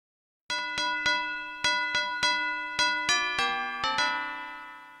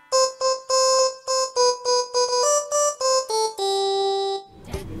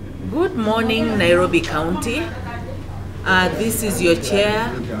morning, Nairobi County. This is your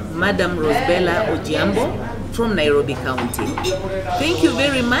chair, Madam Rosbella Ojiambo from Nairobi County. Thank you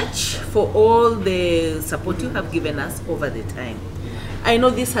very much for all the support you have given us over the time. I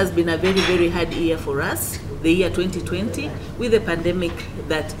know this has been a very, very hard year for us, the year 2020, with the pandemic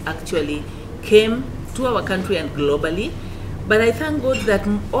that actually came to our country and globally. But I thank God that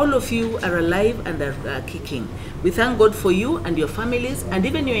all of you are alive and are kicking. We thank God for you and your families and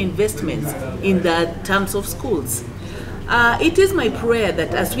even your investments in the terms of schools. It is my prayer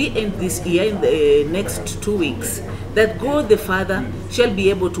that as we end this year in the next 2 weeks, that God the Father shall be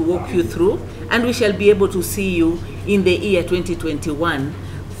able to walk you through and we shall be able to see you in the year 2021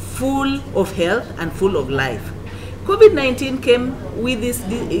 full of health and full of life. COVID-19 came with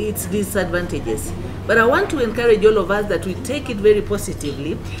its disadvantages, but I want to encourage all of us that we take it very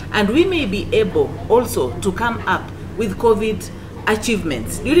positively and we may be able also to come up with COVID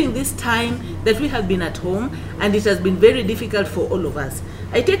achievements during this time that we have been at home, and it has been very difficult for all of us.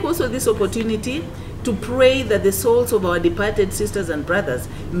 I take also this opportunity to pray that the souls of our departed sisters and brothers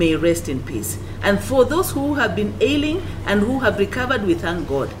may rest in peace. And for those who have been ailing and who have recovered, we thank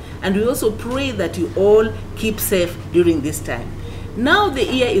God. And we also pray that you all keep safe during this time. Now the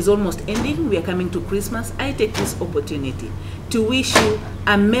year is almost ending. We are coming to Christmas. I take this opportunity to wish you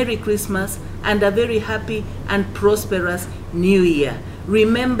a Merry Christmas and a very happy and prosperous New Year.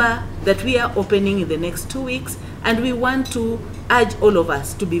 Remember that we are opening in the next 2 weeks, and we want to urge all of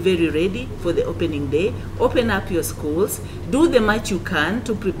us to be very ready for the opening day. Open up your schools, do the much you can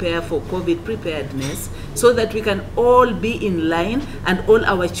to prepare for COVID preparedness so that we can all be in line and all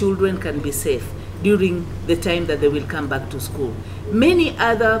our children can be safe during the time that they will come back to school. Many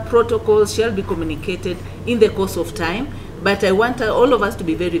other protocols shall be communicated in the course of time, but I want all of us to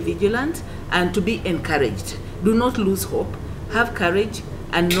be very vigilant and to be encouraged. Do not lose hope. Have courage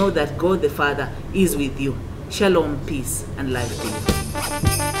and know that God the Father is with you. Shalom, peace, and life to you.